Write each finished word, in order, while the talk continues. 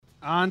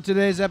On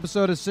today's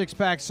episode of Six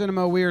Pack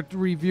Cinema, we are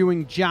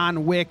reviewing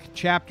John Wick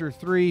Chapter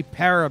 3,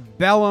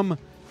 Parabellum.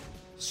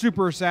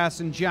 Super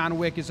assassin John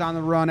Wick is on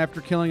the run after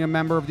killing a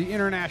member of the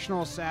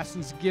International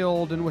Assassins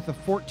Guild, and with a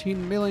 $14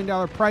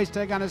 million price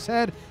tag on his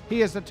head,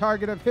 he is the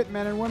target of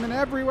hitmen and women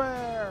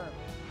everywhere.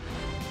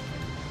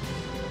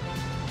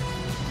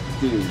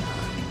 Dude,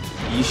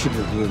 you should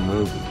review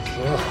movies.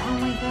 Oh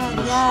my god,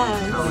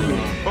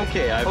 yes.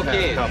 Okay, I've had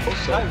a couple,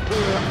 so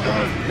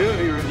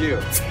movie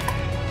review.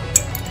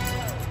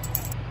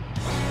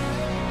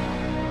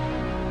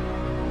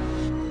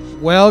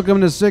 Welcome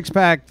to Six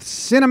Pack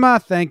Cinema.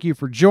 Thank you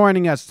for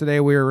joining us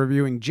today. We are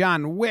reviewing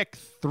John Wick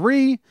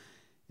 3.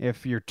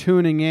 If you're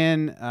tuning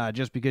in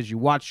just because you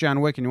watched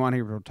John Wick and you want to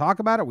hear people talk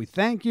about it, we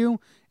thank you.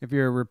 If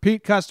you're a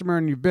repeat customer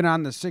and you've been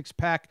on the Six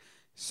Pack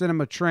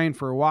Cinema train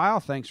for a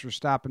while, thanks for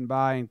stopping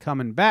by and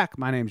coming back.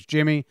 My name's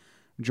Jimmy.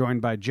 I'm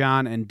joined by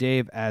John and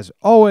Dave as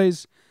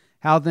always.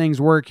 How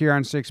things work here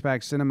on Six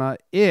Pack Cinema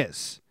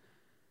is,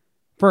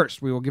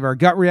 first, we will give our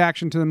gut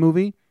reaction to the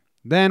movie.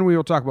 Then we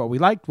will talk about what we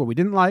liked, what we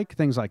didn't like,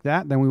 things like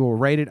that. Then we will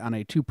rate it on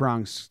a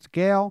two-pronged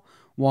scale,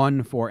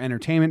 one for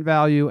entertainment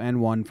value and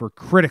one for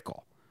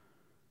critical.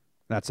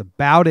 That's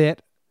about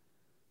it.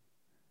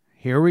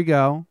 Here we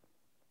go.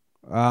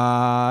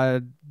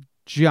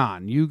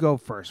 John, you go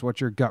first.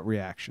 What's your gut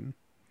reaction?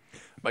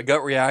 My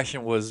gut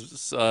reaction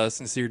was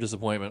sincere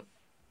disappointment.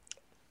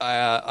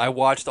 I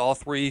watched all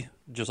three,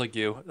 just like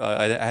you.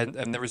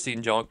 I've never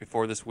seen John Wick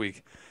before this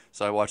week,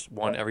 so I watched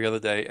one every other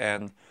day,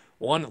 and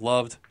one,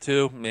 loved.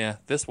 Two,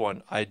 this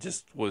one I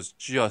was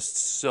just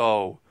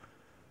so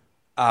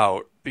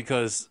out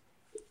because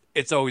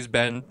it's always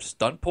been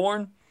stunt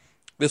porn.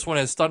 This one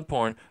has stunt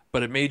porn,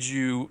 but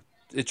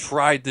it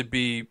tried to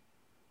be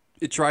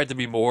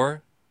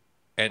more,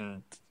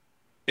 and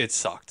it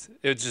sucked.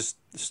 It was just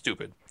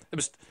stupid. It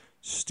was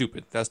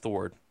stupid. That's the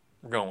word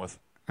we're going with.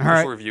 All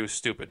right. Review,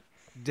 stupid.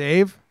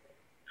 Dave?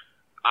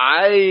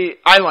 I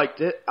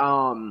liked it.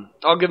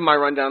 I'll give my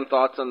rundown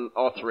thoughts on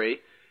all three.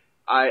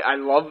 I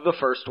love the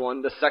first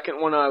one. The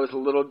second one I was a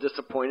little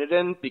disappointed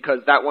in because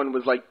that one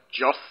was like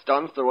just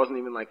stunts. There wasn't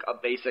even like a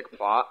basic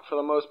plot for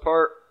the most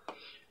part.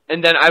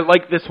 And then I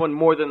like this one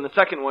more than the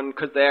second one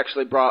because they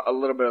actually brought a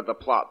little bit of the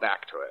plot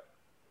back to it.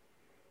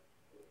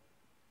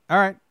 All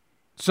right.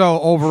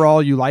 So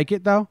overall, you like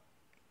it though?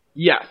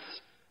 Yes.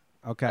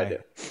 Okay.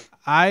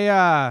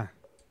 I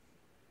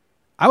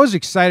was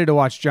excited to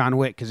watch John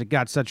Wick because it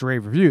got such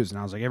rave reviews, and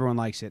I was like, everyone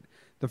likes it.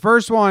 The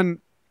first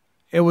one,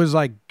 it was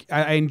like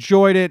I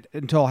enjoyed it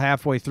until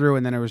halfway through,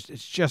 and then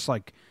it's just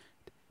like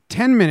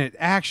 10-minute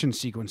action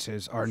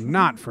sequences are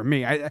not for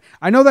me.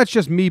 I know that's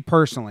just me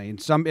personally,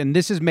 and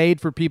this is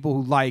made for people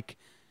who like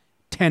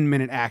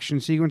 10-minute action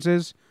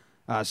sequences.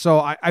 So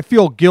I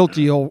feel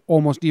guilty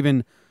almost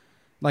even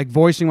like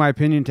voicing my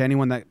opinion to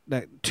anyone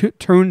that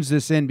tunes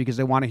this in because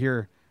they want to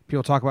hear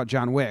people talk about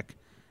John Wick.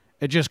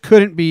 It just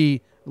couldn't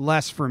be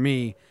less for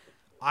me.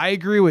 I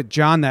agree with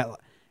John that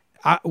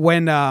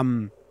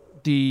when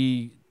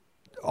the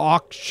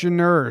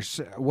auctioneer or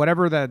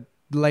whatever that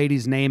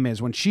lady's name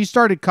is, when she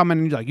started coming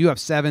and like, you have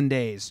 7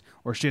 days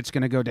or shit's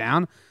gonna go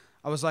down,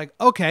 I was like,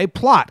 okay,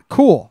 plot,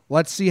 cool,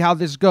 let's see how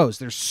this goes.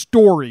 There's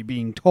story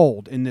being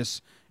told in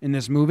this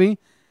movie.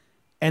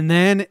 And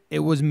then it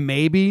was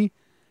maybe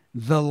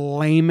the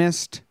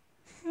lamest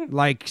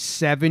like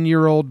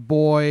 7-year-old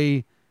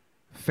boy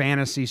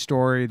fantasy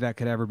story that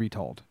could ever be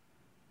told.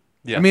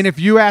 Yes. I mean, if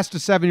you asked a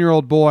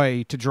 7-year-old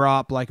boy to draw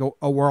up like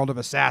a world of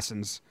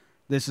assassins,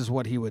 this is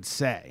what he would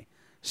say.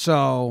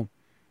 So,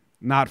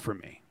 not for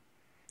me.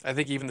 I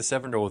think even the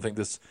 7-year-old would think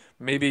this.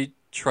 Maybe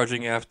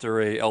trudging after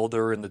a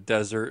elder in the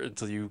desert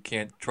until you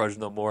can't trudge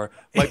no more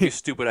might be a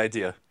stupid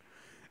idea.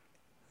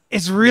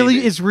 It's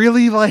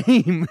really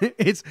lame.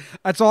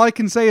 That's all I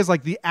can say is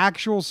like the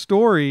actual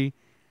story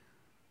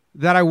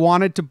that I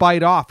wanted to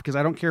bite off because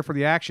I don't care for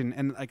the action.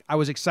 And like I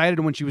was excited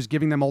when she was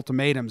giving them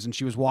ultimatums and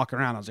she was walking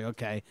around. I was like,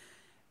 okay.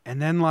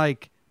 And then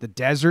like the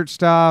desert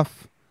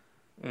stuff,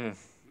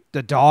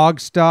 the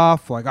dog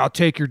stuff, like I'll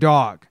take your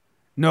dog.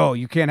 No,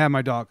 you can't have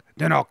my dog.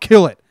 Then I'll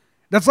kill it.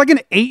 That's like an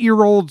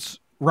 8-year-old's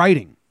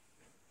writing.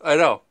 I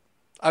know.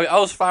 I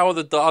was fine with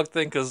the dog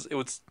thing because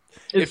it's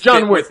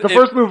John Wick. The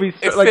first movie,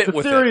 like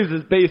the series,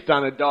 is based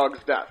on a dog's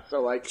death.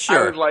 So like,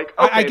 sure. I was like,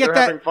 okay, I get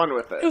they're having fun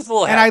with it. It was a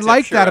little, and I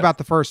liked that about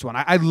the first one.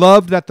 I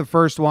loved that the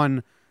first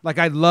one. Like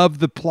I loved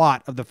the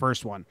plot of the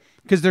first one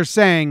because they're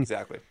saying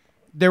exactly.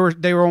 They were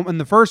in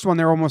the first one.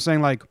 They were almost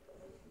saying like,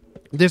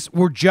 this.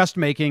 We're just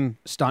making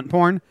stunt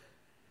porn,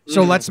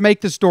 so let's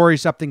make the story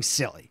something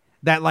silly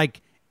that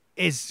like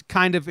is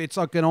kind of it's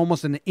like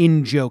almost an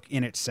in joke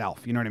in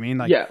itself. You know what I mean?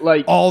 Like yeah,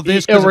 like all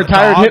this. A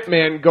retired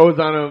hitman goes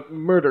on a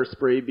murder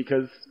spree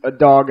because a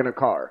dog in a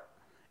car.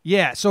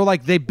 Yeah, so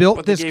like they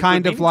built this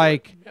kind of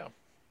like. Yeah.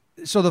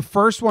 So the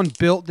first one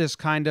built this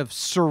kind of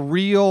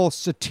surreal,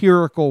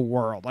 satirical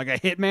world. Like a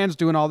hitman's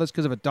doing all this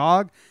because of a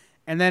dog.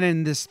 And then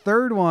in this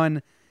third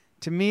one,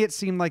 to me, it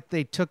seemed like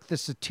they took the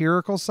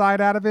satirical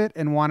side out of it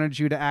and wanted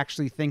you to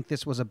actually think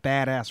this was a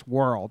badass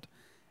world.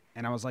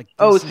 And I was like,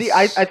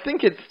 I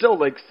think it's still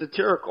like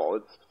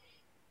satirical.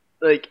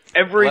 like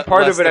every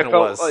part less of it, I than it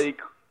felt was. like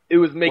it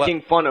was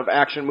making fun of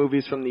action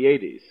movies from the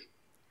 80s.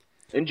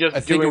 And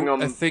just doing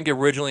them. I think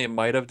originally it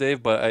might have,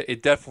 Dave, but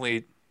it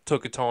definitely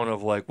took a tone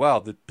of like,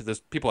 wow, this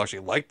people actually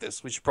like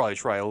this. We should probably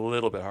try a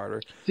little bit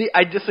harder. See,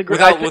 I disagree.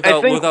 Without- I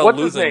without- think without what's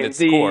losing his its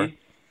name? core.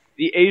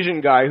 The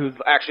Asian guy who's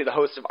actually the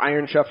host of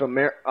Iron Chef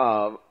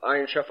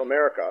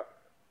America.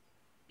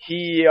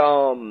 He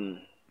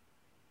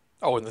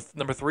Oh, in the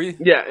number 3?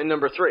 yeah, in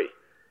number 3.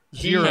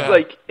 Zero. He's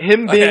like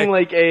him being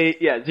Okay.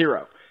 like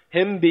Zero.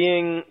 Him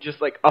being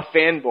just like a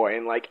fanboy,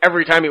 and like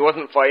every time he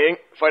wasn't fighting,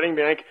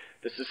 being like,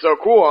 "This is so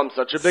cool! I'm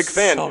such a big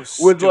fan."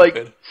 So With like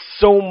stupid.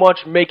 so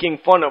much making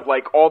fun of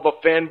like all the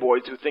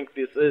fanboys who think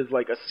this is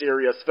like a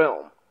serious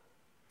film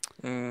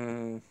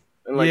and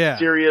like Yeah.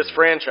 serious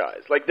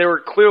franchise. Like they were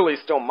clearly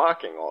still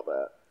mocking all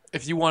that.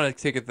 If you want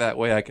to take it that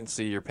way, I can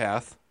see your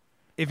path.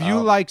 If you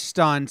like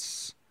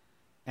stunts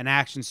and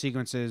action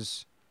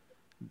sequences,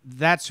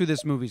 that's who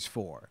this movie's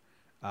for.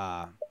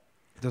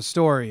 The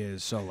story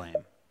is so lame.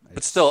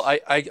 But still,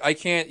 I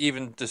can't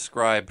even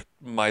describe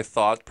my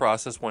thought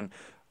process when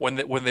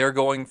they're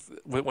going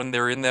when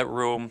they're in that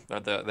room,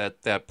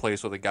 that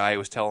place where the guy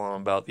was telling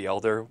them about the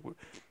elder.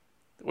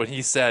 When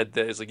he said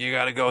that, it's like, you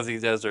got to go to the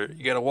desert,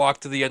 you got to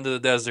walk to the end of the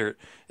desert,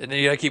 and then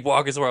you got to keep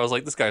walking somewhere. I was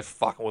like, this guy's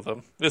fucking with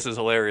him. This is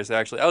hilarious,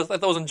 actually. I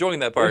thought I was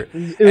enjoying that part.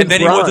 was And then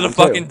he went to the Ron,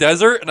 fucking too.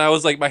 desert, and I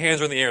was like, my hands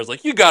were in the air. I was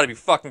like, you got to be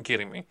fucking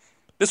kidding me.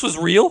 This was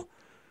real?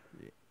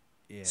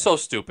 Yeah. So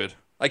stupid.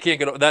 I can't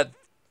get over that.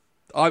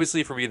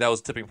 Obviously, for me, that was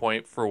a tipping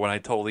point for when I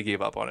totally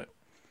gave up on it.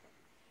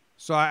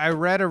 So I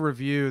read a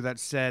review that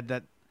said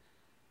that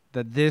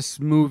this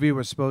movie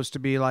was supposed to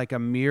be like a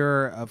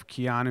mirror of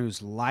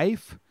Keanu's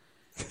life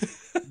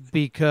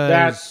because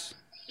That's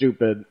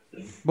stupid.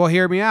 well,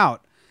 hear me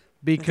out.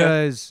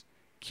 Because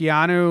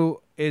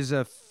Keanu is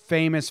a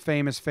famous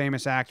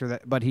actor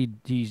but he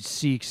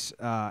seeks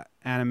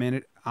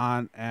anonymity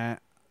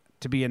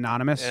to be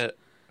anonymous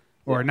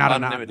or not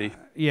anonymity.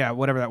 yeah,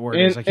 whatever that word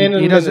is. Like And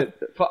he doesn't.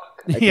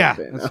 Fuck. I can't Yeah,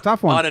 say it it's now. a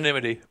tough one.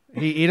 Anonymity.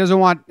 He doesn't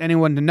want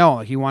anyone to know.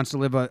 He wants to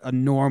live a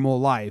normal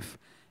life.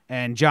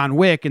 And John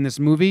Wick in this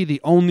movie,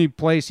 the only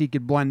place he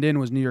could blend in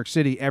was New York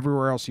City.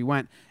 Everywhere else he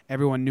went,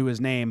 everyone knew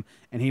his name,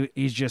 and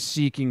he's just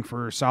seeking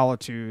for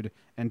solitude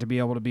and to be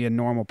able to be a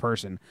normal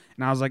person.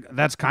 And I was like,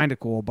 that's kind of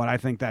cool, but I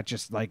think that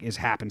just like is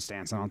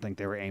happenstance. I don't think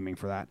they were aiming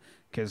for that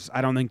because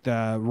I don't think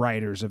the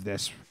writers of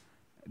this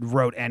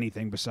wrote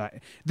anything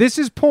beside. This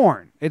is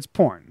porn. It's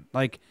porn.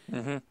 Like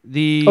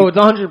the Oh, it's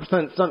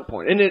 100% stunt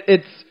porn, and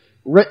it's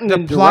written The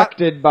and plot-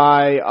 directed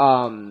by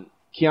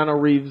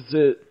Keanu Reeves'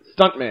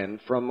 stuntman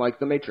from like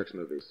the Matrix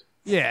movies.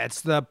 Yeah,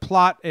 it's the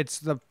plot. It's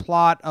the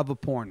plot of a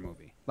porn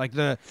movie. Like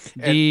the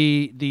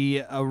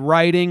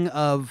writing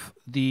of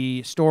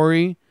the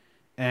story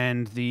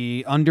and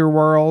the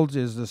underworld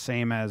is the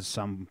same as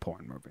some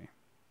porn movie.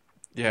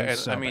 Yeah, and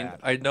It's so I mean, bad.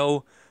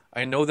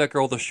 I know that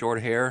girl with the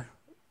short hair.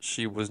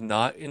 She was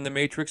not in the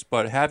Matrix,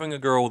 but having a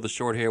girl with the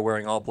short hair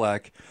wearing all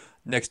black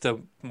next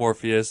to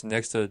Morpheus,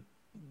 next to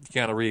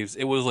Keanu Reeves,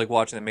 it was like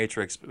watching the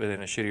Matrix, but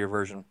in a shittier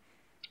version.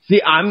 See,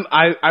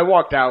 I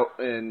walked out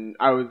and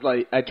I was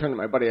like, I turned to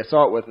my buddy I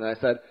saw it with, and I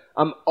said,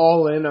 I'm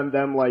all in on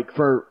them, like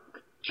for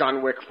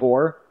John Wick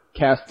 4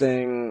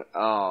 casting.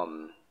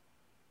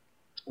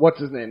 What's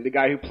his name? The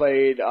guy who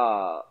played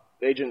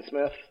Agent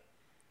Smith.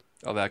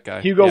 Oh, that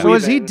guy. Hugo Yeah. So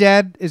is he Weaving.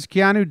 dead? Is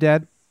Keanu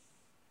dead?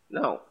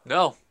 No.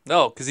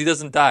 No, because he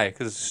doesn't die,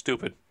 because it's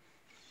stupid.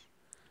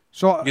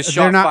 So He gets they're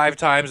shot not. 5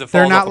 times and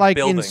They're falls off not a like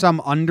building. in some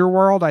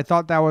underworld. I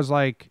thought that was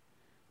like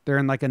they're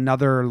in like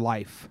another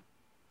life.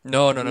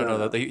 No.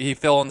 He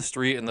fell on the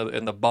street, and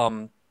the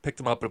bum picked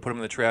him up and put him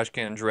in the trash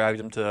can and dragged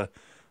him to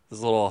this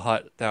little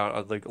hut down,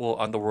 like a little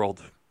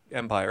underworld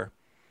empire.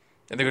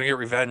 And they're gonna get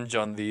revenge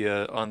on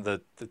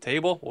the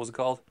table. What was it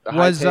called? The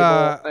Was,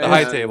 high table. the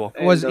high table.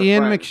 and Was their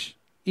Ian friend.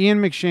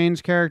 Ian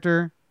McShane's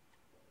character?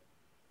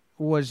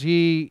 Was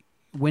he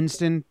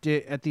Winston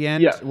at the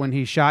end Yes. when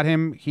he shot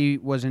him? He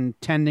was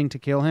intending to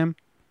kill him.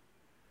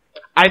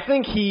 I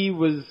think he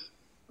was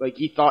like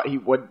he thought he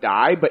would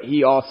die, but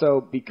he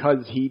also,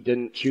 because he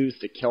didn't choose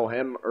to kill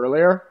him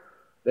earlier,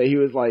 that he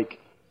was like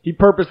he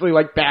purposely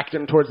like backed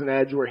him towards an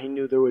edge where he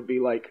knew there would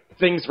be like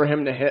things for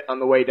him to hit on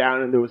the way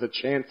down, and there was a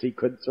chance he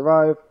could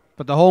survive.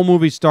 But the whole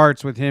movie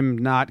starts with him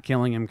not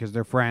killing him because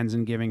they're friends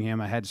and giving him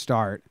a head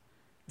start,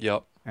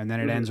 Yep. and then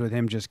it ends with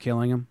him just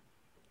killing him.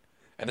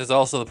 And there's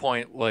also the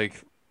point,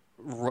 like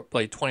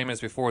 20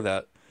 minutes before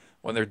that,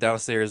 when they're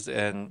downstairs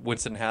and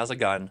Winston has a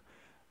gun,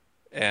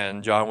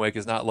 and John Wick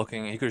is not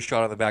looking. He could have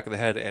shot on the back of the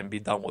head and be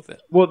done with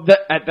it. Well,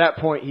 at that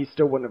point, he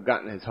still wouldn't have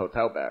gotten his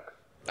hotel back.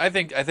 I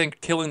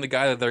think killing the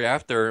guy that they're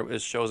after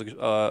shows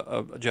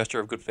a gesture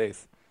of good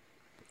faith.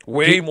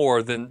 Way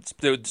more than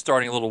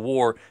starting a little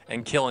war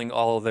and killing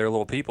all of their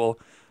little people.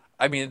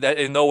 I mean, that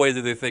in no way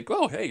did they think,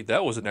 oh, hey,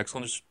 that was an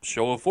excellent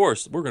show of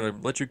force. We're going to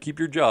let you keep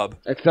your job.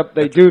 Except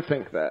they do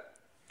think that.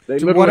 They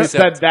So literally what-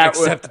 said that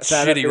was Except it's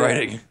shitty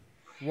writing.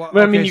 Well,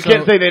 But, I mean, you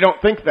can't say they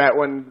don't think that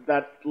when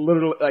that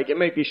literally, like, it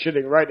might be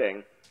shitty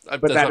writing,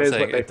 But that's that what I'm is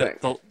saying. what they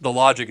think. The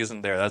logic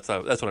isn't there. That's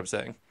what I'm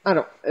saying. I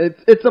don't.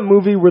 It's a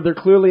movie where there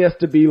clearly has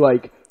to be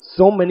like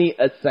so many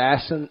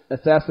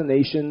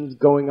assassinations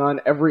going on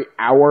every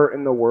hour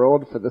in the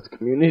world for this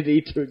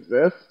community to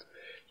exist.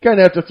 You kind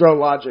of have to throw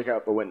logic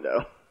out the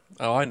window.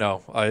 Oh, I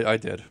know. I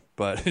did,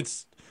 but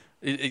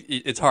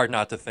it's hard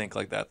not to think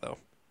like that though.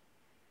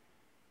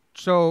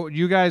 So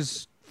you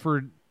guys,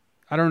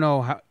 I don't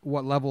know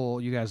what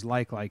level you guys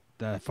like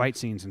the fight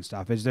scenes and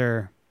stuff. Is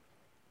there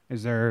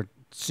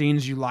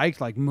scenes you liked,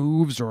 like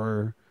moves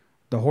or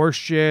the horse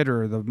shit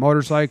or the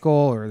motorcycle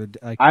or the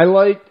like? I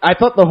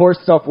thought the horse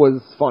stuff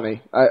was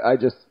funny. I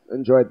just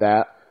enjoyed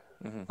that.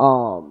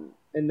 Mm-hmm.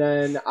 And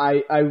then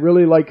I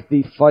really liked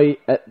the fight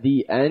at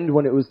the end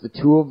when it was the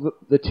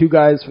two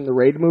guys from the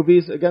Raid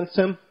movies against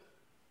him.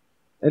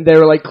 And they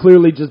were like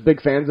clearly just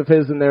big fans of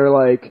his, and they were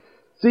like,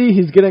 see,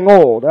 he's getting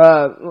old.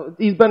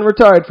 He's been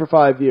retired for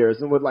 5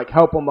 years, and would like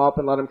help him up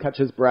and let him catch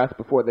his breath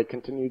before they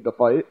continued the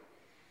fight.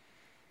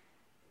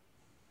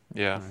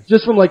 Yeah.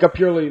 Just from like a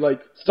purely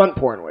like stunt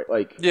porn way.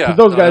 Like, yeah. 'cause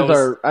those guys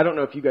are, I don't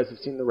know if you guys have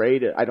seen The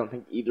Raid. I don't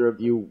think either of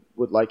you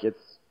would like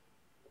its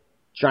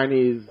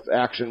Chinese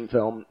action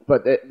film,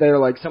 but they're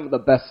like some of the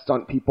best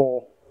stunt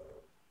people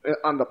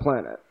on the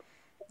planet.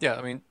 Yeah,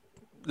 I mean,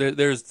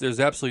 there's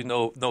absolutely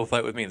no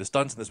fight with me. The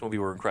stunts in this movie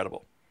were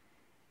incredible.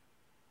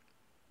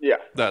 Yeah.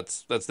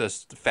 That's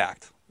just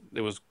fact.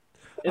 It was.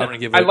 Yeah. I'm gonna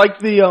give it. I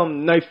liked the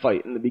knife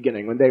fight in the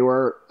beginning when they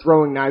were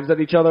throwing knives at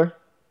each other.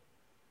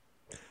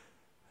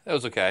 That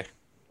was okay.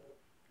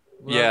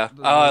 Yeah,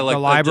 I like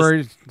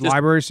the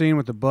library scene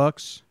with the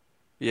books.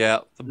 Yeah,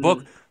 the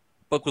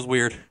book was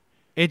weird.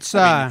 It's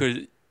I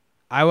mean,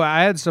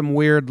 I had some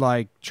weird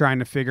like trying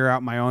to figure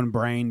out my own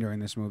brain during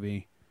this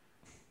movie.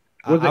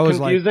 Was it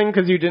confusing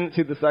because you didn't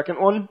see the second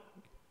one?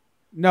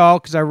 No,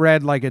 because I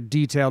read like a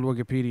detailed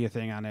Wikipedia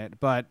thing on it.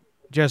 But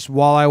just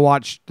while I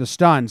watched the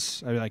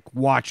stunts, I'd be like,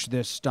 watch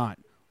this stunt.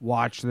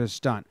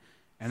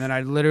 And then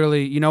I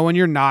literally, when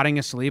you're nodding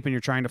asleep and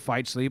you're trying to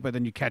fight sleep, but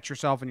then you catch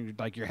yourself and you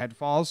like your head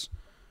falls.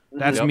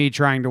 That's me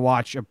trying to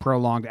watch a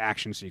prolonged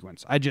action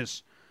sequence.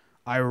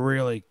 I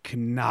really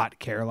cannot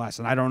care less,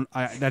 and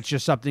that's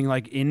just something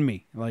like in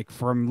me, like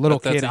from little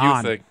kid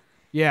on. Thing.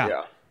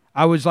 Yeah.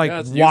 I was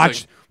like,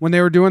 watch when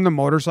they were doing the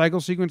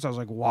motorcycle sequence. I was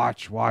like,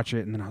 watch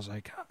it, and then I was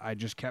like, I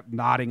just kept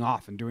nodding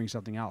off and doing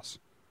something else.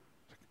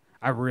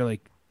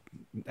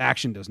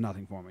 Action does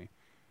nothing for me.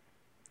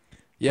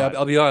 Yeah,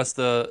 I'll be honest.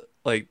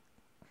 I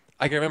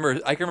can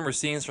remember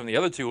scenes from the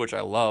other two which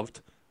I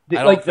loved.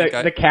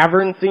 The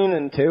cavern scene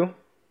in 2?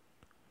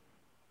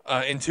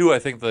 In 2, I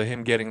think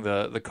him getting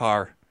the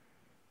car.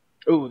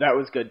 Ooh, that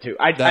was good too.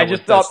 I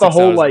just thought the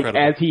whole incredible.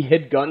 As he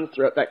hid guns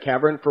throughout that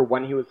cavern for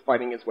when he was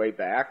fighting his way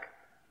back.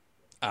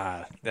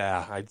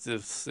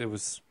 It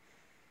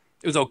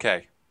was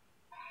okay.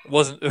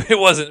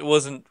 It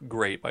wasn't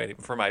great in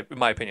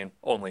my opinion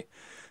only.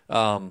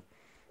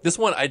 This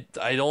one I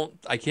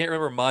can't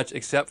remember much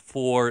except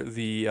for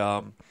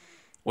the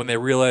when they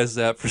realized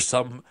that for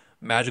some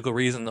magical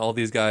reason all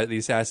the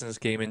assassins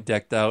came in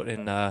decked out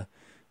in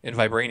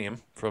vibranium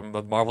from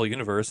the Marvel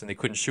universe and they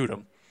couldn't shoot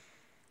them.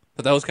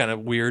 But that was kind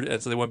of weird,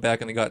 and so they went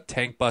back and they got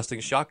tank-busting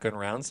shotgun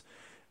rounds.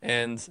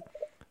 And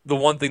the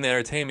one thing that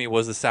entertained me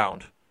was the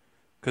sound,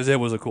 because it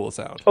was a cool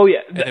sound. Oh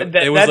yeah,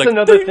 that's like,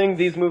 another thing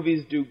these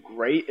movies do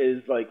great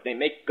is like they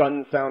make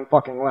guns sound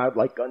fucking loud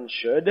like guns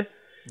should.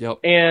 Yep.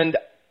 And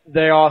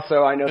they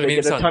also, I know they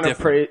get a ton of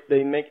praise.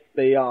 They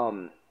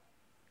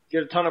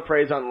get a ton of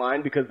praise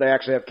online because they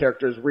actually have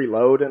characters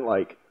reload, and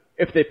like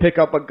if they pick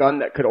up a gun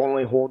that could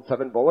only hold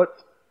 7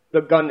 bullets. The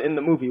gun in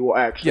the movie will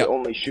actually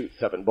only shoot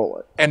 7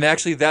 bullets. And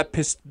actually,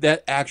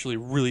 that actually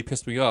really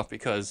pissed me off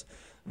because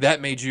that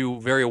made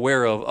you very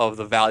aware of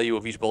the value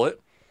of each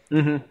bullet.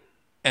 Mm-hmm.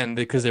 And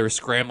because they were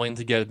scrambling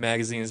to get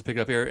magazines to pick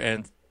up here.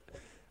 And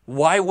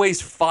why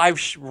waste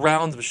 5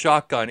 rounds of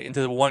shotgun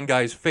into one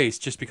guy's face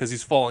just because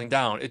he's falling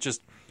down? It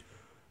just...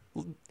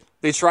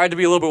 They tried to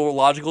be a little bit more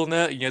logical in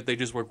that, and yet they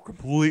just were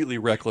completely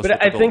reckless.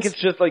 But I think it's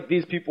just like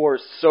these people are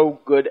so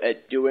good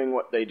at doing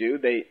what they do.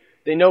 They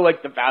know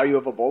like the value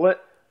of a bullet.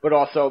 But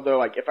also, they're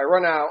like, if I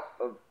run out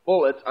of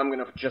bullets, I'm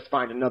going to just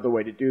find another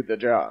way to do the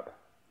job.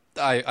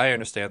 I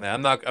understand that.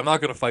 I'm not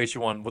going to fight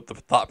you on what the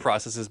thought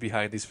process is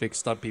behind these fake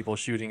stunt people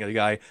shooting a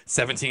guy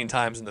 17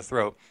 times in the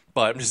throat.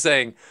 But I'm just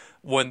saying,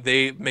 when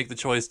they make the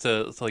choice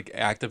to like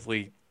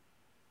actively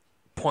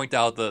point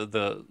out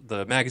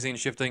the magazine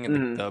shifting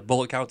and the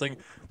bullet counting,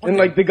 and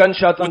like the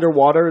gunshots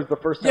underwater is the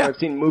first time I've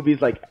seen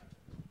movies like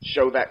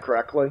show that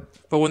correctly.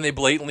 But when they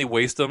blatantly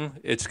waste them,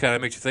 it just kind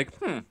of makes you think,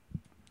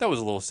 that was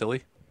a little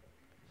silly.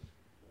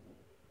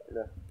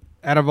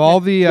 Out of all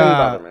the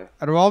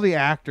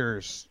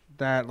actors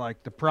that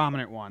like the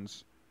prominent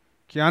ones,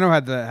 Keanu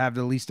had to have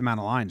the least amount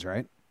of lines,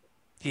 right?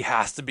 He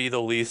has to be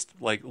the least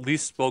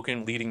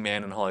spoken leading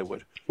man in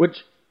Hollywood. Which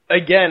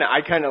again,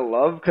 I kind of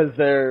love because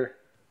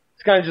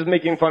it's kind of just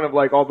making fun of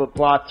like all the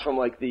plots from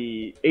like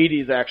the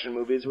 80s action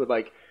movies where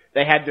like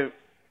they had to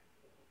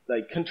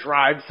like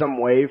contrive some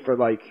way for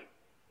like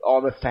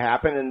all this to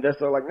happen, and this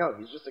they're like, no,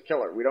 he's just a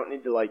killer. We don't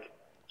need to like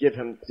give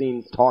him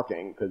scenes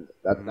talking, because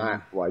that's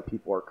not why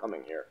people are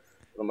coming here.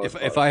 For the most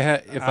If part. I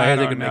had to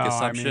don't make know.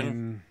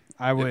 assumption,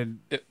 I mean,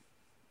 if-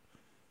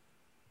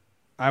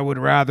 I would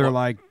rather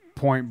like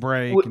Point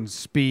Break and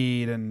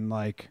Speed and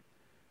like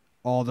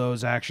all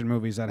those action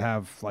movies that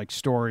have like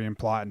story and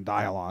plot and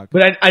dialogue.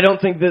 But I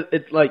don't think that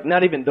it's like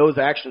not even those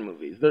action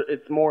movies.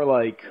 It's more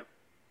like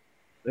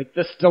the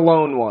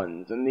Stallone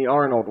ones and the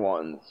Arnold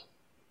ones.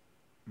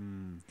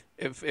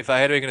 if I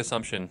had to make an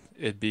assumption,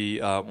 it'd be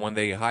when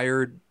they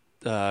hired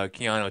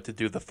Keanu to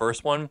do the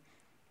first one,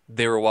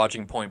 they were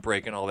watching Point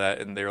Break and all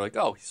that, and they were like,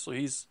 "Oh, so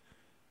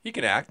he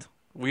can act.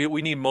 We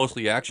need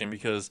mostly action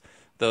because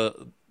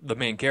the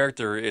main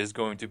character is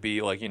going to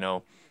be like,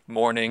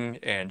 mourning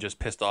and just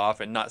pissed off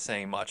and not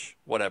saying much,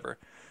 whatever."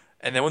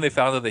 And then when they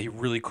found out that he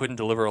really couldn't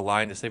deliver a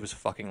line to save his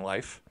fucking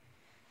life,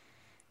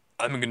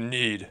 I'm gonna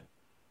need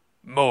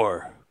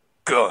more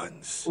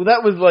guns. Well,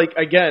 that was like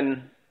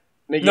again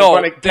making No,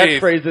 fun of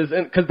Dave. catchphrases,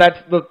 because that's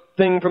the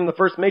thing from the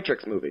first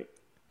Matrix movie.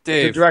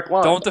 Dave, direct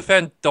line. don't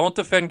defend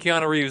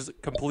Keanu Reeves'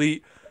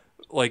 complete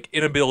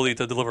inability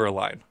to deliver a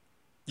line.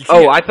 You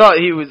Oh, can't- I thought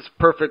he was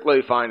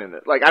perfectly fine in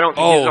it. Like, I don't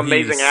think he's an he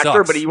amazing actor,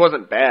 sucks. but he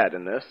wasn't bad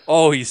in this.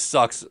 Oh, he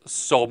sucks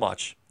so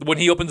much. When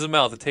he opens his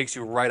mouth, it takes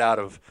you right out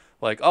of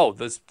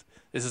this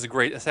is a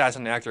great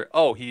assassin actor.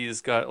 Oh,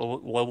 he's got a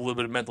little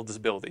bit of mental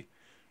disability.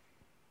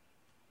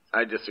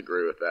 I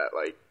disagree with that.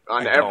 Like,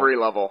 on I don't. every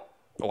level.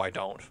 Oh, I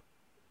don't.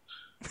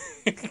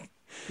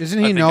 Isn't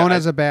I he think known I-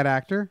 as a bad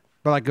actor?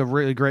 But like a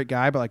really great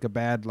guy, but like a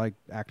bad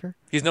actor?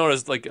 He's known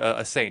as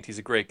a saint. He's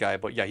a great guy,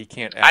 but yeah, he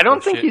can't act. I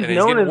don't for think shit, he's and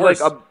known getting as worse.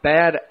 like a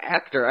bad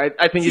actor.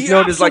 I think he's He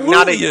known as like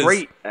not a absolutely is.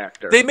 great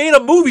actor. They made a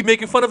movie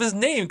making fun of his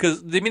name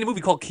because they made a movie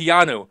called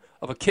Keanu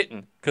of a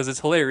kitten because it's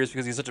hilarious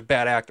because he's such a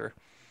bad actor.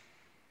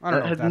 I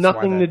don't That know. has if that's why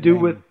nothing that to do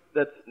name- with.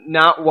 That's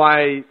not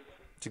why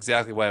It's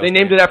exactly why I they was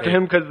named it after paid.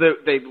 him, because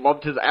they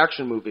loved his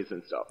action movies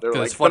and stuff. They were 'Cause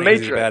like it's The funny 'cause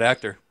Matrix. he's a bad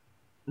actor.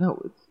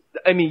 No,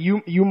 I mean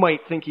you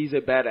might think he's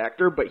a bad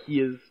actor, but he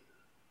is.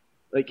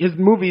 Like, his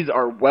movies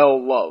are well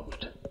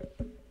loved.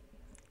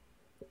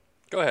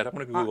 Go ahead, I'm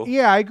gonna Google.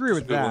 Yeah, I agree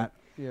Just with Google. that.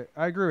 Yeah,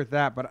 I agree with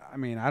that. But I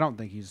mean, I don't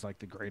think he's like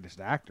the greatest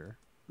actor.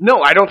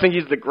 No, I don't think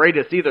he's the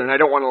greatest either, and I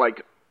don't want to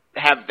like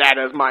have that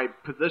as my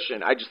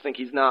position. I just think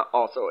he's not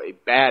also a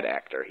bad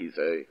actor. He's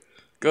a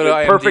Go to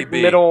the perfect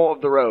IMDb. middle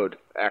of the road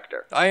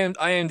actor.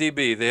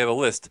 IMDb, they have a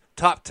list.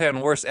 Top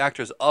 10 worst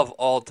actors of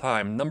all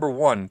time. Number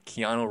 1,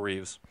 Keanu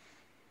Reeves.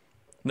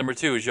 Number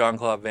 2,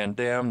 Jean-Claude Van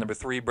Damme. Number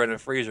 3, Brendan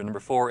Fraser. Number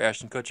 4,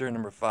 Ashton Kutcher.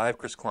 Number 5,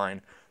 Chris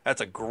Klein. That's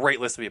a great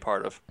list to be a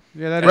part of.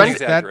 Yeah, that Brent's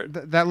is,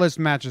 accurate. that list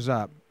matches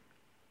up.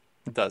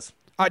 It does.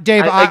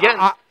 Dave,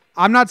 Again-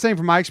 I'm not saying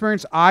from my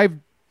experience. I've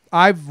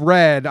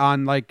read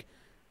on like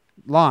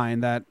line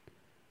that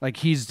like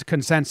he's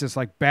consensus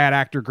like bad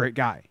actor, great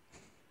guy.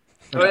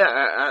 Oh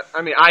yeah,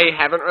 I mean I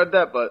haven't read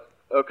that, but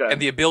okay.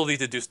 And the ability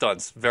to do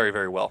stunts very,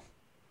 very well.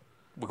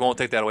 We won't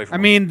take that away from I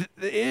him. mean,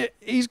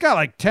 he's got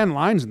like 10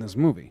 lines in this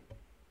movie.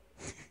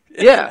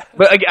 yeah,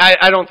 but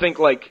I don't think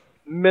like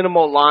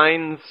minimal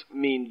lines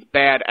means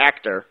bad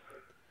actor.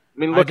 I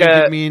mean, I look think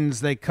at it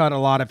means they cut a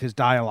lot of his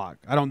dialogue.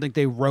 I don't think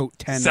they wrote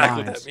 10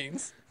 exactly lines. what that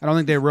means. I don't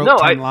think they wrote no,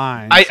 10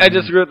 lines. I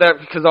disagree with that,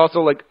 because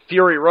also like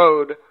Fury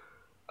Road,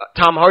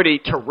 Tom Hardy,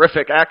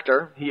 terrific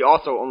actor. He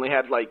also only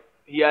had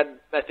he had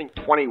I think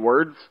 20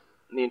 words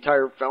in the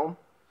entire film.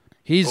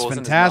 He's Well,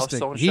 wasn't his mouth fantastic.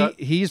 sewn shut?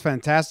 He's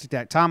fantastic.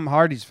 At Tom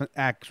Hardy's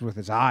acts with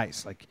his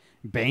eyes. Like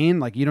Bane,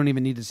 like you don't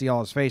even need to see all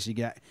his face.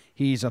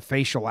 He's a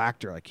facial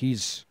actor. Like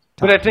he's.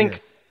 But I top think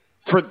tier.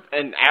 for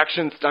an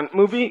action stunt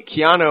movie,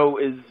 Keanu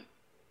is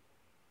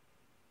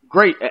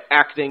great at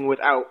acting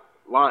without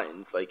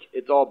lines. Like,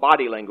 it's all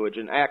body language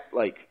and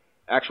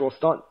actual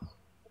stunts.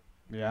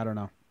 Yeah, I don't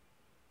know.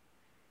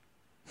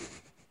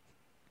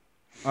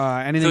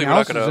 Anything We're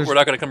else?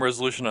 not gonna come to a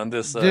resolution on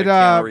this. Did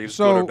Keanu Reeves,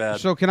 good or bad.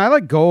 so can I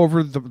go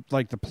over the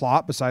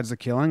plot besides the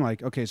killing?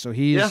 Like, okay, so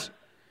he's Yeah.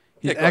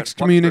 Yeah, go ahead.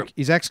 Walk me through.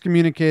 he's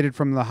excommunicated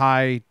from the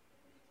high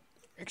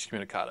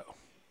Excommunicado.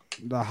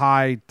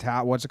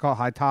 what's it called?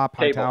 High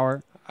Table.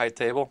 tower. High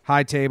table.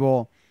 High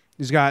table.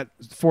 He's got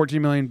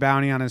 14 million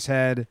bounty on his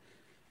head.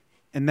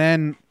 And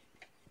then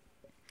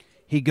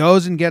he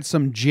goes and gets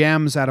some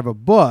gems out of a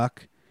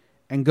book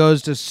and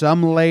goes to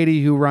some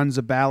lady who runs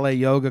a ballet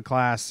yoga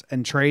class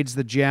and trades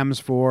the gems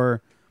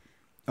for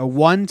a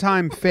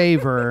one-time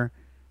favor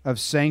of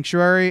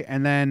sanctuary,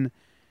 and then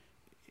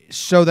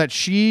so that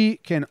she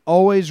can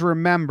always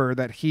remember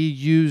that he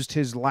used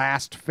his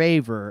last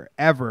favor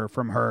ever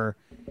from her,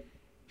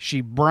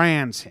 she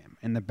brands him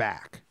in the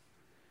back.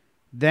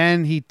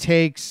 Then he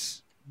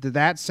takes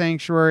that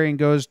sanctuary and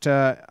goes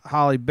to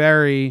Holly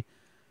Berry,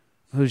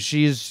 who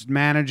she's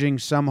managing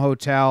some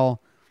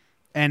hotel,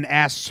 and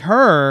asks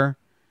her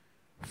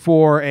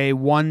for a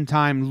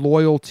one-time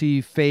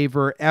loyalty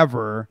favor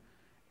ever.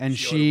 And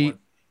She owed him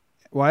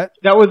one. what?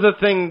 That was the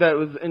thing that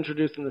was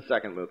introduced in the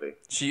second movie.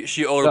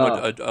 She owed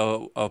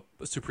him a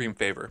supreme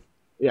favor.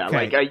 Yeah,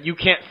 Okay. you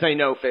can't say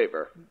no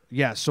favor.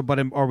 Yeah. So, but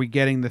are we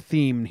getting the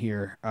theme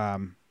here?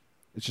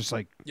 It's just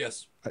like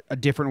Yes. a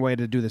different way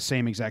to do the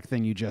same exact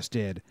thing you just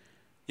did.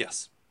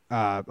 Yes.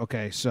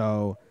 Okay,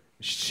 so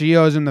she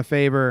owes him the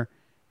favor,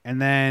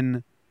 and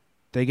then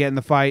they get in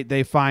the fight.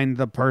 They find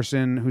the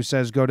person who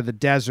says go to the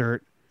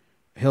desert.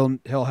 He'll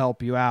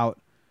help you out.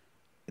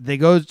 They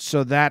go,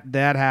 so that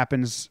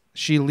happens.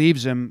 She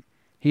leaves him.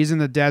 He's in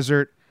the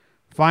desert,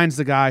 finds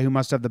the guy who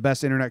must have the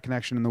best internet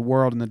connection in the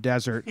world in the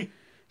desert,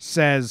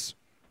 says,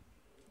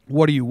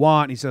 what do you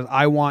want? He says,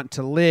 I want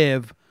to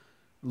live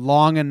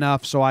long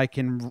enough so I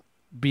can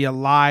be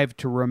alive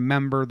to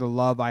remember the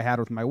love I had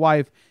with my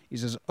wife. He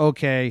says,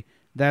 okay,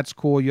 that's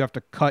cool. You have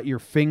to cut your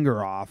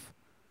finger off.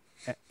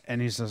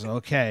 And he says,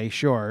 okay,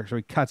 sure. So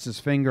he cuts his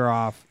finger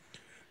off.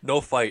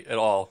 No fight at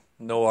all.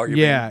 No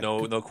argument. Yeah.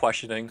 No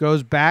questioning.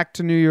 Goes back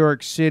to New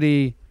York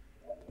City,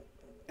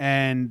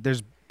 and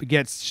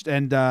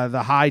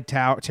the high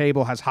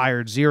table has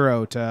hired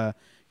Zero to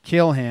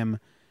kill him.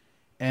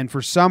 And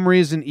for some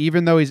reason,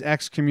 even though he's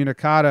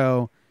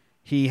excommunicado,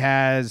 he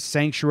has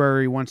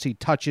sanctuary once he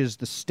touches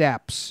the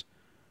steps.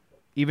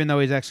 Even though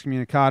he's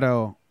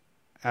excommunicado,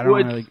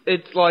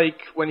 it's like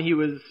when he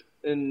was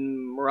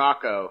in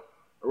Morocco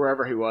or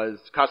wherever he was,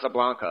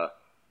 Casablanca.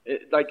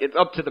 It's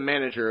up to the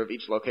manager of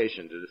each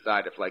location to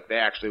decide if they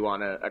actually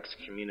want to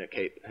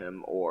excommunicate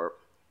him or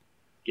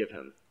give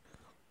him.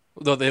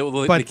 Though they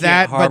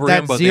can't harbor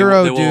him, but they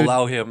will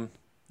allow him.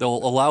 They'll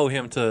allow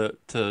him to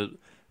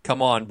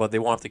come on, but they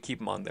won't have to keep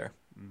him on there.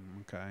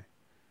 Okay.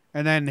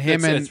 And then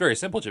it's very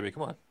simple, Jimmy.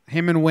 Come on.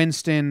 Him and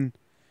Winston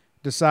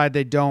decide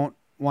they don't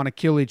want to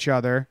kill each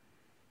other.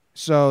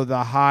 So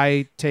the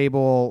high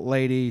table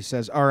lady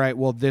says, all right,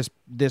 well, this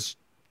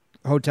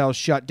hotel's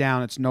shut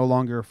down. It's no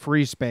longer a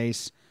free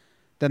space.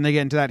 Then they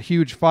get into that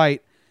huge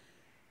fight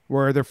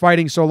where they're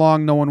fighting so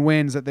long no one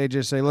wins that they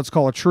just say, let's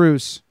call a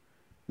truce.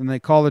 Then they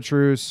call a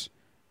truce,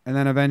 and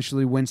then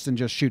eventually Winston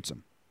just shoots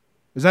him.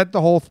 Is that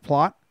the whole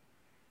plot?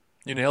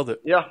 You nailed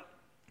it. Yeah.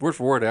 Word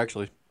for word,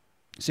 actually.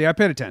 See, I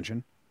paid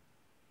attention.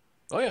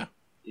 Oh, yeah.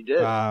 You did.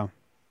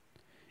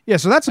 Yeah,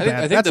 so that's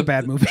a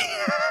bad movie.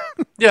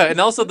 Yeah, and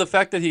also the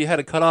fact that he had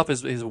to cut off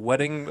his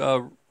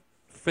wedding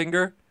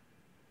finger.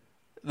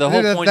 The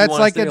whole point you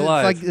want to stay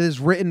alive. It's like it's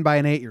written by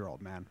an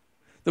 8-year-old, man.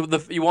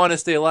 You want to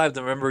stay alive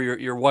to remember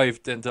your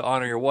wife and to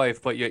honor your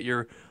wife, but yet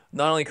you're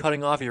not only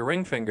cutting off your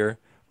ring finger,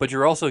 but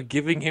you're also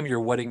giving him your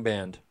wedding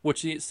band,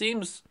 which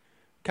seems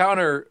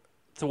counter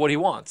to what he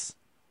wants.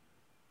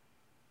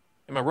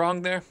 Am I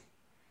wrong there?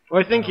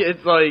 Well, I think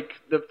it's like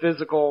the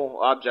physical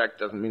object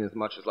doesn't mean as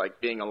much as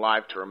being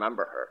alive to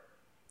remember her.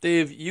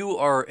 Dave, you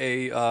are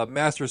a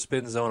master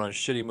spin zone on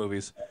shitty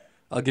movies.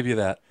 I'll give you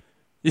that.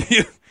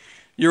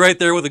 You're right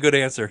there with a good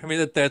answer. I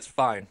mean, that's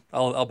fine.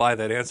 I'll buy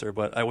that answer,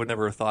 but I would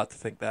never have thought to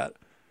think that.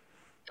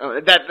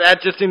 That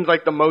just seems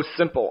like the most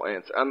simple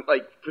answer.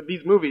 For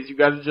these movies, you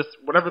guys just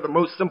whatever the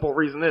most simple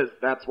reason is,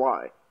 that's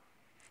why.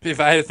 If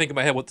I had to think in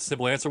my head what the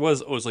simple answer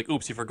was, it was like,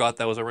 oops, you forgot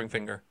that was a ring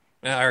finger.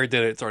 I already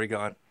did it. It's already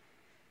gone.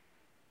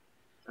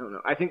 I don't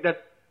know. I think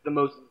that's the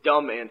most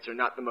dumb answer,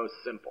 not the most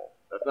simple.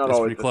 That's not always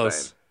pretty the close.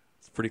 Same.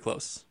 It's pretty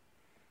close.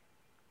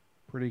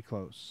 Pretty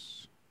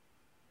close.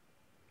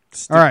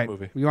 Stupid all right.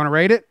 Movie. You want to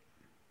rate it?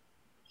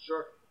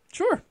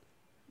 Sure.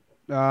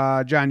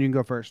 John, you can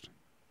go first.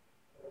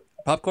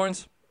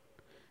 Popcorns?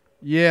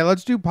 Yeah,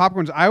 let's do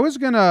popcorns. I was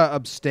going to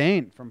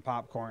abstain from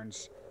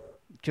popcorns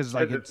because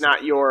it's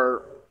not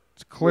your...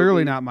 It's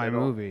clearly not my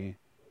movie.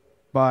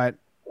 But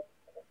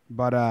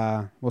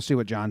we'll see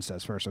what John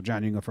says first. So,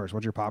 John, you can go first.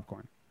 What's your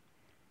popcorn?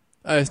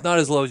 It's not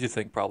as low as you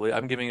think, probably.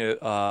 I'm giving it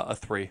a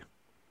 3.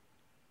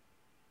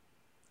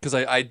 Because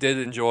I did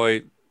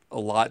enjoy a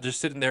lot just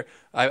sitting there.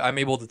 I'm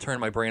able to turn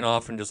my brain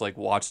off and just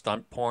watch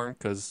stunt porn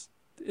because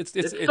it's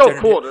so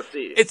cool to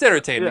see. It's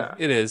entertaining. Yeah.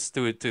 It is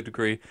to a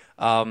degree.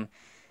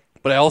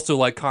 But I also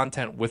like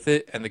content with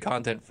it, and the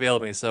content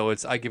failed me. So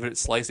I give it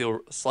slightly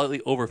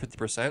over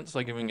 50%. So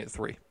I'm giving it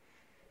 3.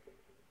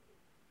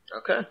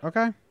 Okay.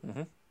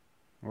 Mm-hmm.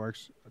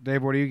 Works.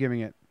 Dave, what are you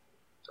giving it?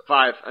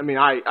 5. I mean,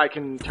 I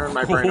can turn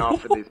my brain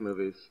off for these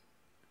movies.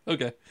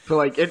 Okay.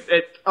 So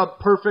it's a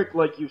perfect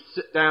you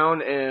sit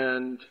down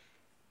and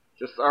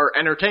just are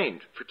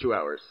entertained for 2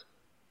 hours.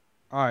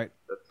 All right.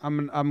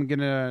 I'm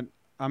gonna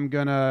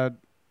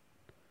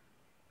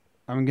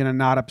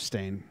not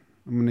abstain.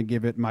 I'm gonna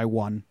give it my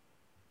 1,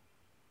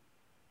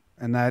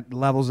 and that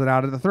levels it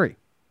out at the 3.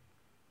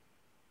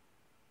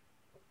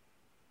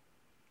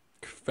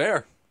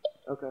 Fair.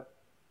 Okay.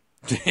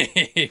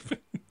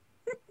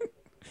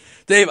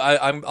 Dave,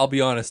 I'll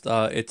be honest.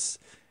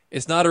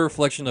 It's not a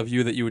reflection of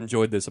you that you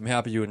enjoyed this. I'm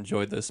happy you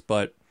enjoyed this,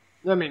 but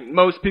I mean,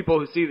 most people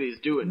who see these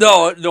do it.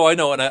 No, I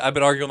know, and I've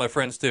been arguing with my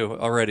friends too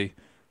already.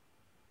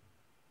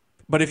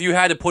 But if you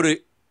had to put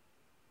it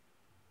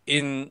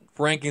in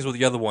rankings with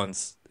the other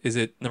ones, is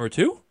it number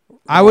 2?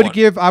 I would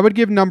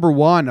give number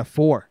 1 a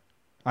 4.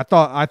 I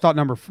thought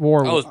number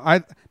 4.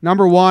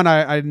 Number 1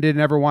 I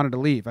didn't ever wanted to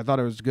leave. I thought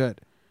it was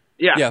good.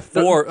 Yeah,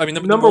 4. I mean,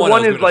 number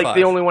 1 is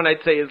the only one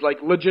I'd say is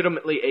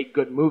legitimately a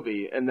good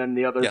movie, and then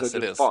the others are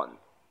just fun.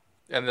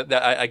 And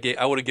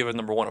I would have given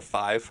number 1 a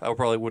 5. I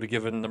probably would have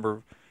given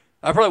the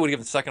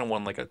second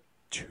one a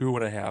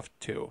 2.5,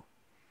 2.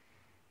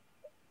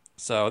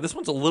 So this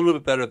one's a little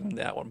bit better than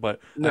that one, but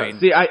No, I mean,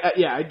 see,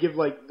 I'd give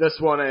like this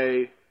one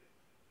a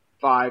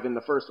 5 and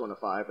the first one a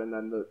 5, and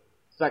then the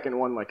second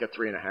one like a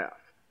 3.5.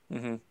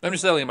 I'm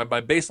just telling you, my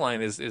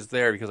baseline is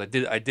there because I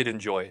did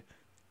enjoy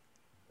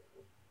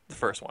the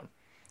first one.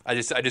 I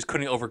just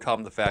couldn't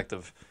overcome the fact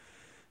of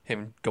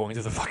him going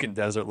to the fucking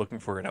desert looking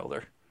for an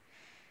elder.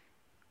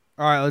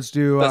 All right, let's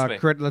do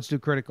That's me. let's do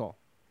critical.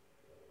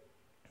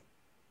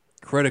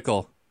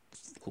 Critical.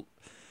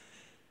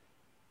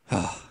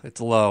 It's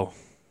low.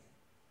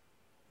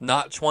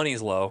 Not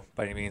 20s low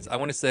by any means. I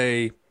want to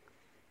say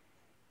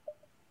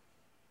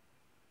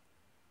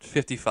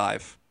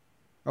 55.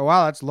 Oh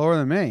wow, that's lower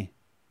than me.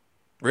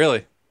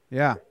 Really?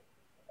 Yeah,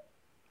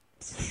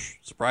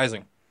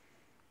 Surprising.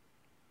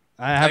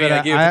 I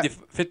gave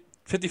it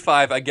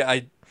 55.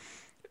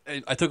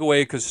 I took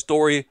away because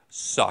story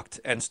sucked,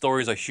 and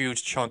story is a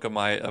huge chunk of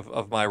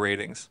my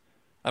ratings.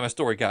 I'm a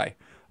story guy,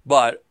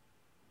 but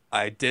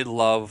I did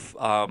love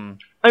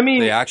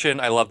the action.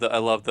 I loved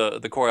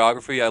the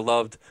choreography. I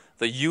loved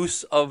the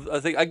use of. I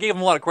think I gave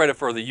them a lot of credit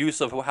for the use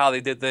of how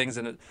they did things,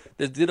 and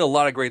they did a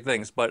lot of great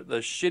things. But the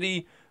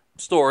shitty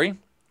story,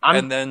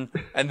 and then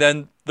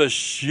the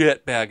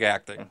shit bag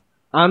acting.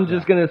 I'm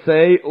just gonna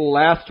say,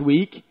 last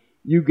week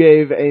you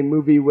gave a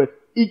movie with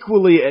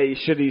equally a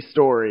shitty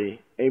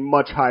story a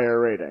much higher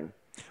rating.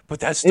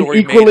 But that story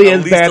and equally made at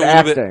as least bad a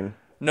little bit. acting.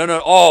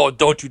 No. Oh,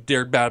 don't you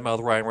dare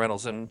badmouth Ryan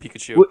Reynolds and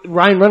Pikachu.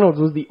 Ryan Reynolds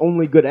was the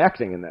only good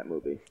acting in that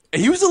movie.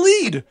 He was the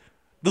lead.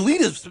 The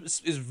lead is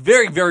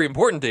very, very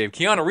important, Dave.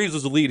 Keanu Reeves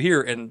was the lead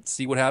here, and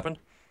see what happened?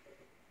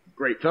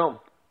 Great film.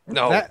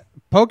 No. that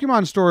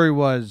Pokemon story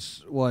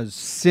was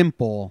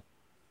simple,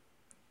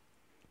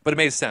 But it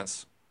made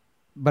sense.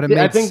 but it I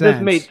made think sense.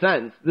 this made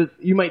sense.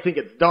 You might think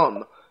it's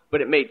dumb,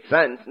 but it made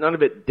sense. None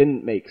of it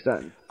didn't make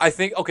sense. I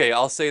think, okay,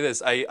 I'll say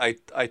this. I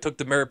took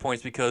demerit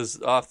points because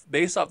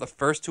based off the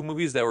first two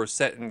movies that were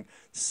set in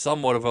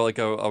somewhat of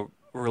a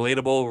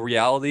relatable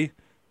reality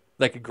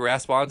that I could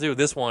grasp onto,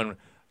 this one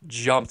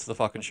jumped the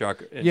fucking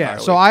shark entirely. Yeah,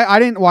 so I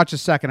didn't watch the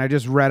second. I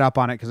just read up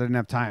on it because I didn't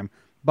have time.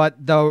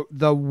 But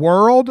the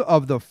world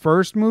of the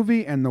first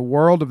movie and the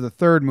world of the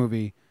third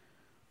movie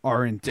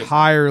are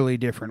entirely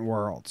different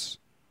worlds.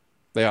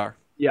 They are.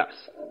 Yes.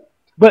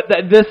 But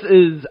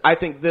I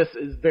think this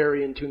is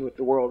very in tune with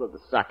the world of the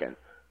second.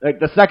 Like,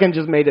 the second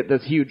just made it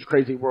this huge,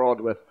 crazy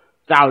world with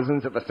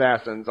thousands of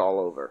assassins all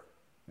over.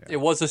 It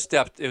was a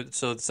step.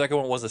 So the second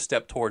one was a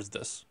step towards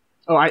this.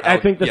 Oh, I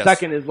think the yes.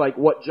 second is like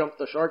what jumped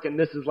the shark, and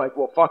this is like,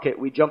 well, fuck it,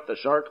 we jumped the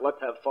shark,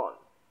 let's have fun.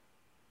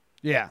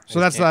 Yeah, so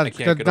I that's can't not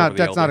get over the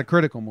that's not elder. a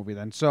critical movie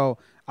then. So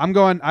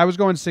I was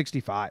going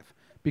 65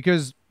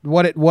 because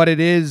what it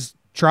is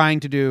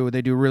trying to do,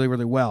 they do really,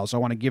 really well. So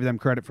I want to give them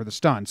credit for the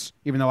stunts,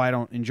 even though I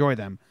don't enjoy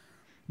them.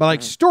 But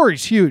like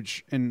story's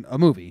huge in a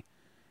movie,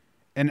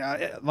 and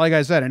like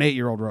I said, an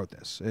 8-year-old wrote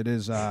this. It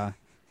is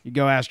you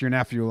go ask your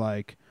nephew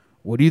like,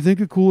 what do you think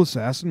a cool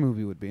assassin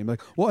movie would be? And be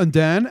like, well, and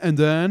then.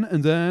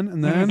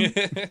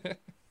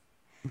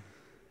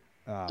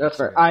 That's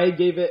fair. I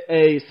gave it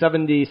a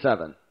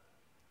 77.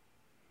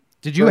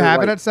 Did you Very have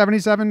it light. at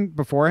 77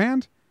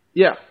 beforehand?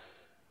 Yeah.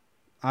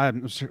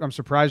 I'm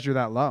surprised you're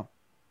that low.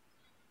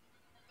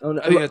 Oh,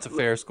 no, I think that's a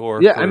fair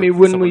score. yeah, for I mean,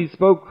 when someone. we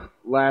spoke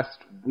last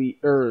week,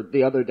 or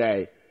the other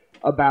day,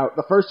 about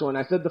the first one,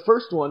 I said the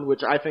first one,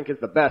 which I think is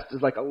the best,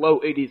 is like a low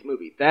 80s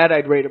movie. That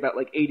I'd rate about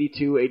like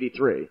 82,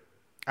 83.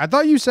 I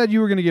thought you said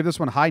you were going to give this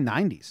one high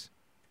 90s.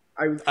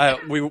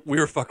 We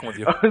were fucking with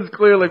you. I was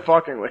clearly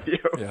fucking with you.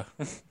 Yeah.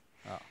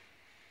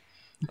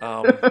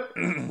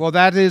 Well,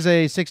 that is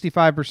a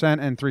 65%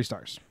 and 3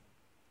 stars.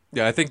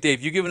 Yeah, I think,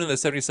 Dave, you giving it a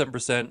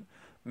 77%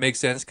 makes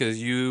sense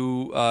because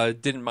you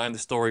didn't mind the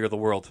story or the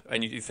world,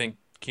 and you think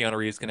Keanu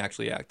Reeves can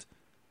actually act.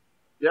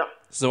 Yeah.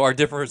 So our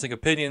differing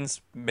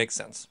opinions make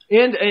sense.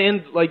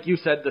 And like you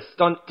said, the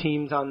stunt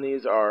teams on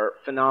these are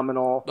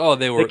phenomenal. Oh,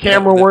 they were. The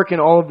camera work in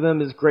all of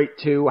them is great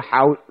too.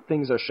 How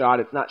things are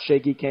shot, it's not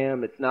shaky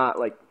cam. It's not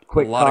like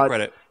quick A lot of cuts.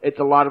 credit. It's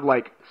a lot of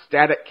like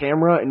static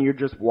camera, and you're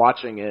just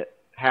watching it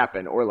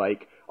happen, or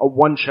like a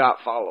one shot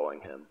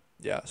following him.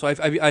 Yeah, so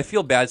I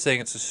feel bad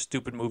saying it's a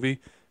stupid movie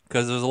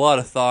because there's a lot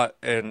of thought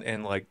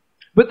and like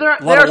But there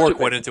a lot are of work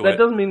stupid. went into that it.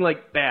 doesn't mean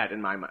like bad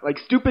in my mind. Like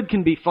stupid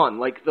can be fun.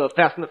 Like the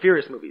Fast and the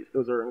Furious movies,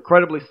 those are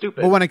incredibly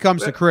stupid. But when it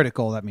comes to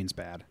critical, that means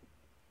bad.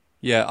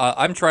 Yeah,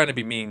 I'm trying to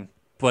be mean,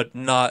 but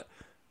not.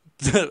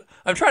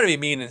 I'm trying to be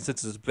mean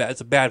since it's bad.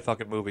 It's a bad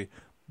fucking movie,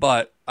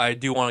 but I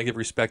do want to give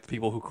respect to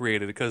people who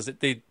created it because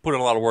they put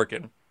in a lot of work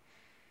in.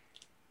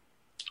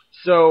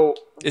 So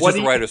It's what just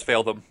do the you- writers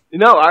failed them.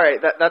 No, all right,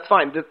 that's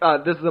fine.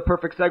 This is a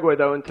perfect segue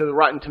though into the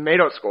Rotten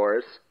Tomato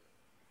scores.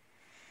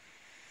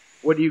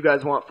 What do you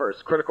guys want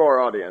first, critical or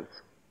audience?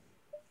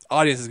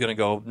 Audience is gonna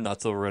go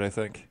nuts over it, I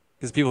think,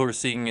 because people who are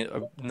seeing it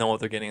know what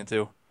they're getting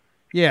into.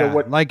 Yeah, So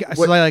what- like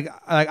what-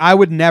 I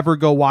would never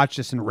go watch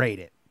this and rate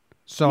it.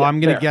 So Yeah, I'm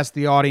gonna fair. guess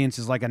the audience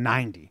is like a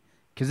 90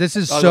 because this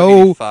is I'll go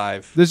so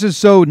 85. this is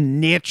so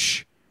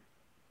niche.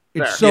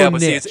 It's Fair. so yeah,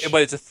 but see, niche.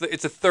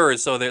 it's a third,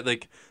 so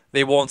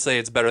they won't say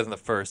it's better than the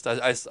first.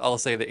 I'll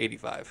say the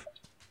 85.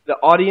 The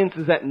audience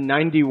is at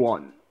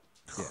 91.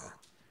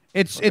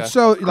 It's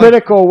so like,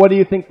 Critical, what do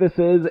you think this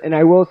is? And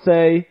I will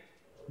say,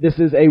 this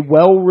is a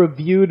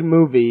well-reviewed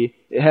movie.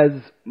 It has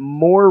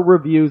more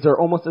reviews, or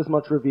almost as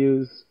much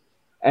reviews,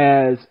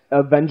 as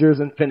Avengers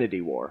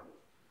Infinity War.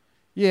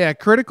 yeah,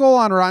 Critical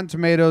on Rotten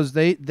Tomatoes,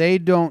 they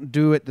don't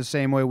do it the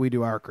same way we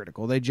do our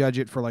Critical. They judge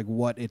it for like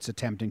what it's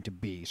attempting to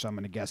be. So I'm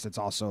going to guess it's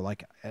also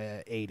like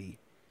 80.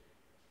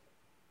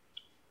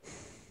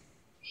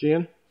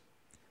 Sheehan?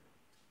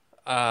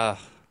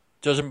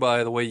 Judging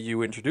by the way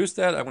you introduced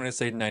that, I'm going to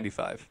say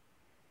 95.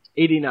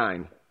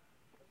 89.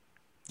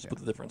 Split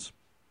the difference.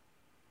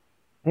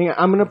 Hang on,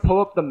 I'm going to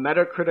pull up the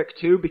Metacritic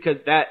too, because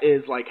that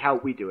is like how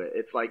we do it.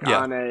 It's like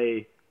on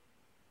a...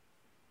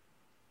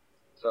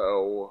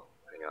 So,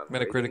 hang on.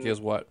 Metacritic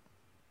is what?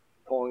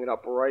 Pulling it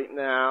up right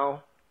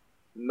now.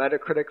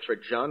 Metacritic for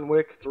John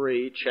Wick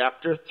 3,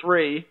 Chapter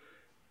 3,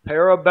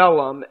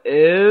 Parabellum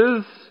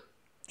is...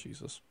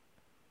 Jesus.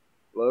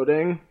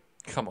 Loading.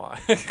 Come on.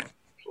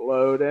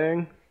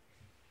 Loading.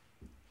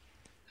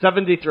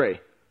 73.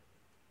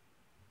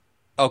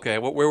 Okay,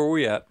 where were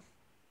we at?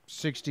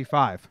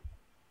 65.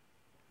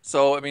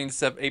 So, I mean,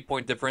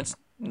 8-point difference.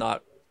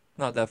 Not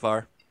that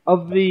far.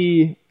 Of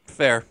the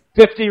Fair.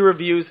 50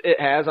 reviews it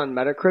has on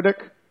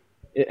Metacritic,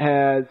 it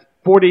has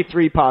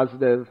 43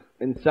 positive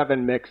and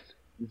 7 mixed,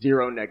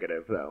 0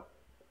 negative, though.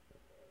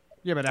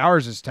 Yeah, but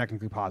ours is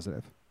technically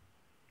positive.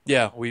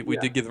 Yeah, we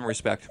did give them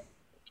respect.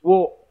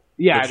 Well,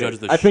 yeah, They judge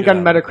the I think shit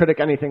on out of Metacritic,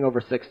 anything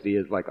over 60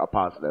 is like a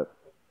positive.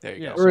 There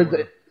you Yeah, go. Or is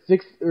it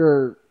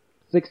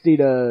 60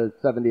 to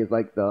 70 is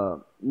like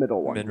the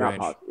middle one? Mid-range.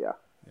 Not positive,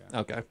 yeah.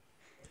 Okay.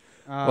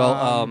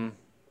 Well,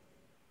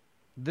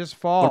 this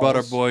fall, what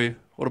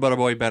about our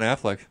boy Ben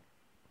Affleck?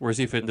 Where's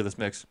he fit into this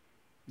mix?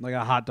 like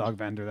a hot dog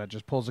vendor that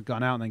just pulls a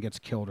gun out and then gets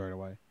killed right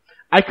away.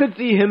 I could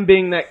see him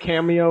being that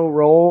cameo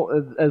role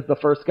as the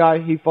first guy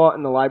he fought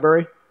in the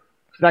library.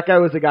 'Cause that guy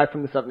was the guy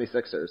from the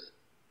 76ers.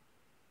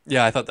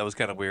 Yeah, I thought that was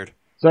kind of weird.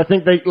 So I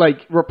think they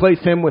like replace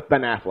him with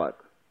Ben Affleck.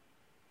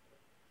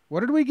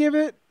 What did we give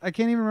it? I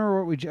can't even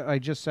remember what I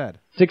just said.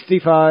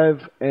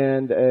 65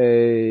 and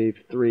a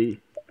 3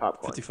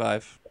 popcorn.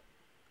 55.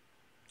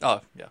 Oh,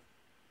 yeah.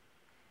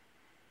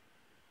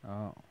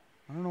 Oh,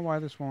 I don't know why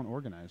this won't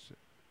organize it.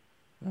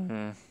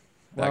 Bag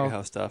Well- of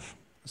house stuff.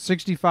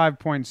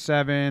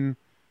 65.7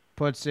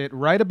 puts it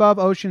right above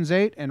Ocean's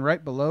 8 and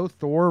right below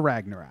Thor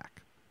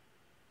Ragnarok.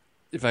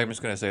 If I'm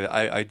just going to say that,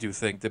 I do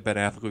think that Ben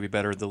Affleck would be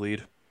better at the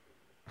lead.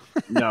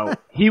 No.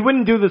 He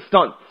wouldn't do the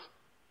stunts.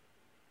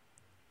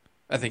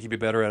 I think he'd be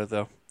better at it,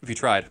 though, if he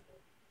tried.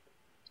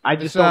 I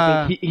just This,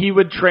 don't think he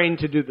would train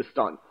to do the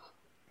stunts.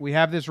 We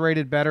have this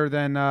rated better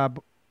than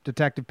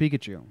Detective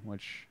Pikachu,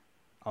 which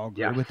I'll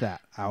agree Yeah. with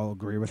that. I'll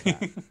agree with that.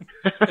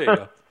 There you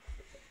go.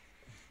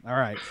 All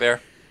right.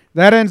 Fair.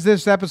 That ends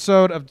this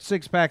episode of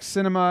Six Pack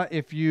Cinema.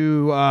 If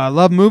you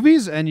love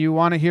movies and you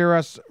want to hear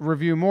us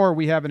review more,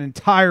 we have an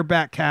entire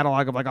back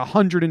catalog of like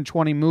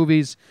 120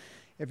 movies.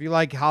 If you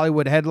like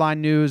Hollywood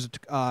headline news,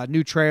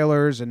 new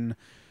trailers, and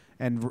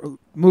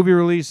movie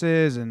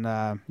releases, and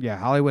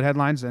Hollywood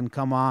headlines, then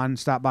come on,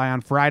 stop by on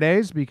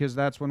Fridays because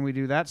that's when we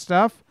do that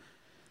stuff.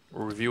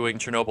 We're reviewing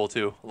Chernobyl,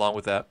 too, along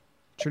with that.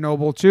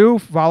 Chernobyl 2.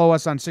 Follow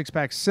us on Six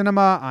Pack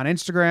Cinema on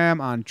Instagram,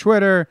 on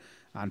Twitter,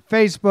 on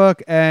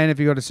Facebook, and if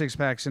you go to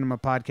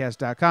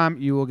sixpackcinemapodcast.com,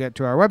 you will get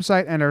to our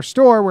website and our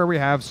store where we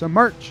have some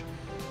merch.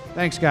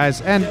 Thanks, guys,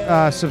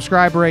 and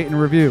subscribe, rate, and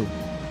review.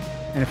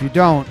 And if you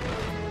don't,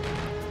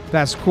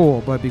 that's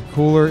cool, but it'd be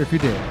cooler if you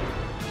did.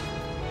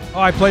 Oh,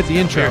 I played the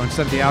intro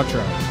instead of the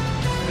outro.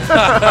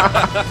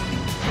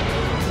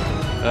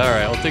 All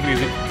right, I'll take it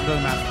easy.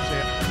 Doesn't matter.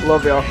 See ya.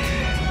 Love y'all.